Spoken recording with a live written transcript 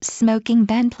smoking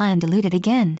ban plan diluted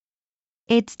again.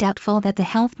 It's doubtful that the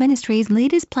Health Ministry's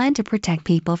latest plan to protect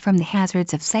people from the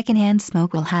hazards of secondhand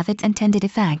smoke will have its intended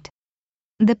effect.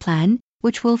 The plan,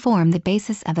 which will form the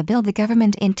basis of a bill the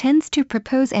government intends to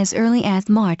propose as early as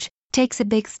March, takes a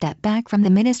big step back from the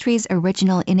ministry's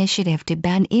original initiative to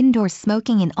ban indoor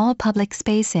smoking in all public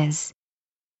spaces.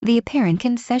 The apparent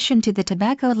concession to the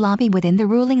tobacco lobby within the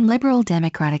ruling Liberal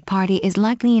Democratic Party is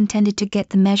likely intended to get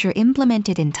the measure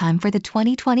implemented in time for the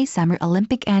 2020 Summer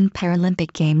Olympic and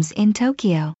Paralympic Games in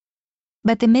Tokyo.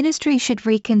 But the ministry should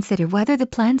reconsider whether the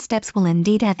planned steps will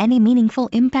indeed have any meaningful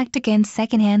impact against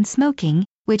secondhand smoking,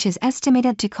 which is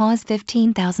estimated to cause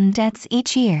 15,000 deaths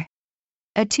each year.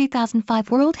 A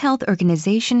 2005 World Health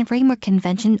Organization Framework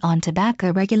Convention on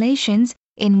Tobacco Regulations,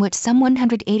 in which some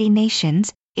 180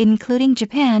 nations, including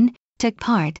Japan, took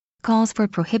part, calls for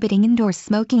prohibiting indoor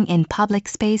smoking in public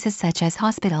spaces such as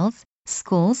hospitals,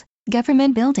 schools,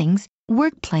 government buildings,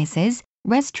 workplaces,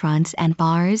 restaurants and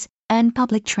bars, and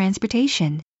public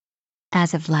transportation.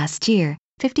 As of last year,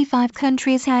 55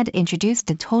 countries had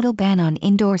introduced a total ban on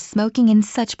indoor smoking in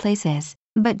such places,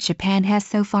 but Japan has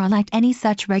so far lacked any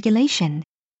such regulation.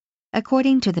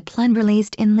 According to the plan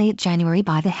released in late January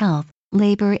by the Health,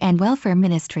 Labor and Welfare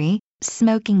Ministry,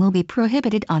 smoking will be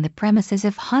prohibited on the premises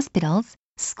of hospitals,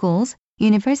 schools,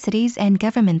 universities and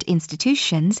government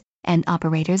institutions, and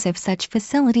operators of such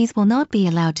facilities will not be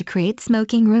allowed to create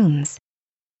smoking rooms.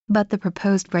 But the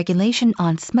proposed regulation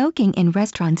on smoking in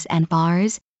restaurants and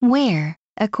bars, where,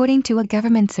 according to a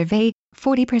government survey,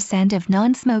 40% of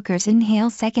non-smokers inhale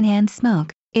secondhand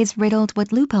smoke, is riddled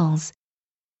with loopholes.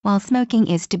 While smoking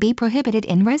is to be prohibited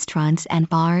in restaurants and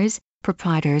bars,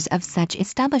 proprietors of such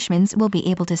establishments will be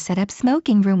able to set up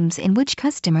smoking rooms in which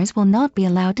customers will not be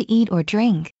allowed to eat or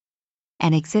drink.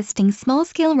 And existing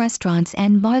small-scale restaurants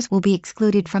and bars will be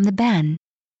excluded from the ban.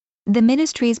 The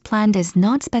ministry's plan does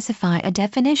not specify a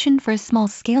definition for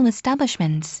small-scale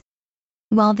establishments.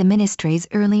 While the ministry's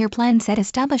earlier plan said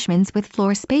establishments with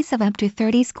floor space of up to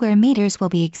 30 square meters will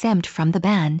be exempt from the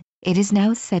ban, it is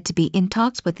now said to be in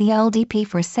talks with the LDP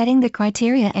for setting the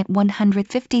criteria at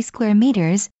 150 square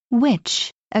meters, which,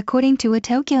 according to a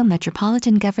Tokyo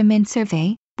Metropolitan Government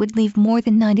survey, would leave more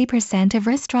than 90% of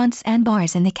restaurants and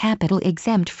bars in the capital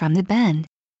exempt from the ban.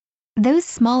 Those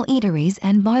small eateries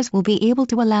and bars will be able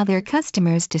to allow their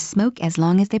customers to smoke as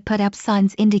long as they put up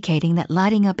signs indicating that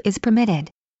lighting up is permitted.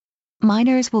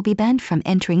 Minors will be banned from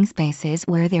entering spaces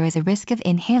where there is a risk of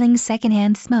inhaling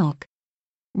secondhand smoke.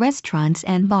 Restaurants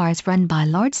and bars run by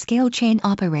large-scale chain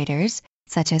operators,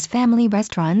 such as family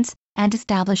restaurants, and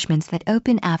establishments that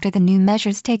open after the new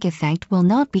measures take effect will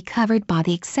not be covered by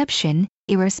the exception,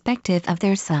 irrespective of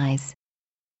their size.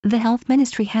 The Health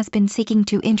Ministry has been seeking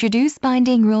to introduce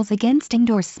binding rules against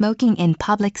indoor smoking in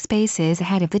public spaces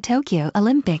ahead of the Tokyo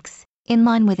Olympics, in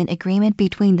line with an agreement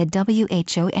between the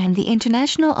WHO and the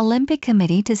International Olympic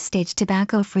Committee to stage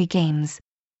tobacco-free games.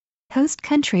 Host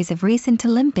countries of recent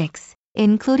Olympics,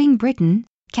 including Britain,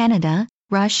 Canada,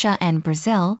 Russia and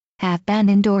Brazil, have banned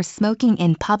indoor smoking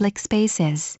in public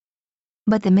spaces.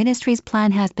 But the ministry's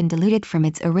plan has been diluted from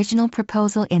its original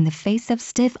proposal in the face of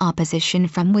stiff opposition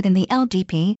from within the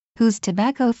LDP, whose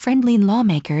tobacco-friendly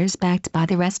lawmakers backed by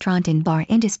the restaurant and bar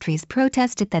industries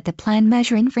protested that the planned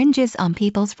measure infringes on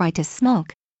people's right to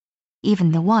smoke.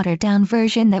 Even the watered-down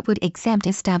version that would exempt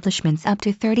establishments up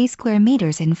to 30 square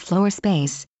meters in floor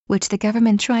space, which the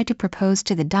government tried to propose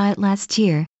to the Diet last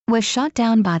year, was shot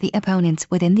down by the opponents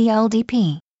within the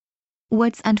LDP.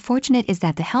 What's unfortunate is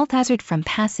that the health hazard from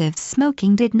passive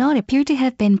smoking did not appear to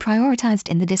have been prioritized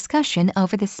in the discussion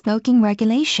over the smoking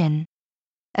regulation.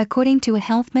 According to a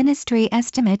health ministry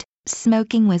estimate,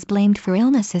 smoking was blamed for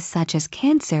illnesses such as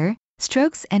cancer,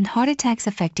 strokes and heart attacks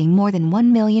affecting more than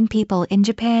 1 million people in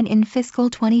Japan in fiscal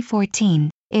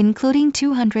 2014, including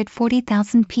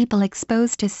 240,000 people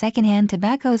exposed to secondhand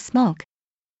tobacco smoke.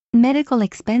 Medical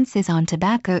expenses on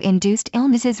tobacco-induced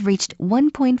illnesses reached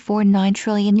 1.49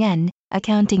 trillion yen,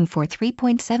 accounting for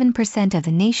 3.7% of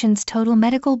the nation's total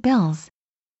medical bills.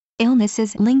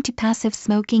 Illnesses linked to passive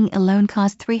smoking alone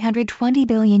cost 320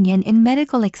 billion yen in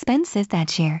medical expenses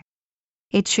that year.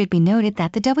 It should be noted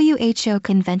that the WHO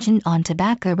Convention on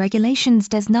Tobacco Regulations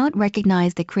does not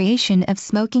recognize the creation of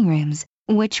smoking rooms,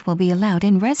 which will be allowed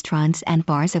in restaurants and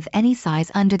bars of any size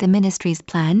under the ministry's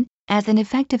plan, as an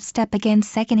effective step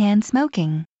against secondhand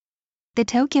smoking. The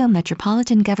Tokyo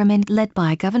Metropolitan Government led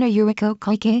by Governor Yuriko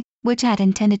Koike, which had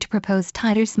intended to propose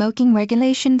tighter smoking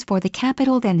regulations for the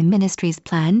capital than the ministry's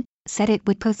plan, said it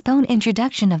would postpone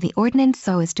introduction of the ordinance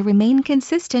so as to remain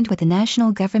consistent with the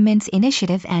national government's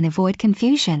initiative and avoid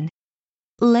confusion.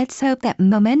 Let's hope that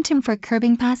momentum for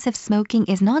curbing passive smoking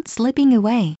is not slipping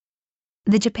away.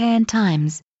 The Japan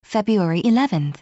Times, February 11.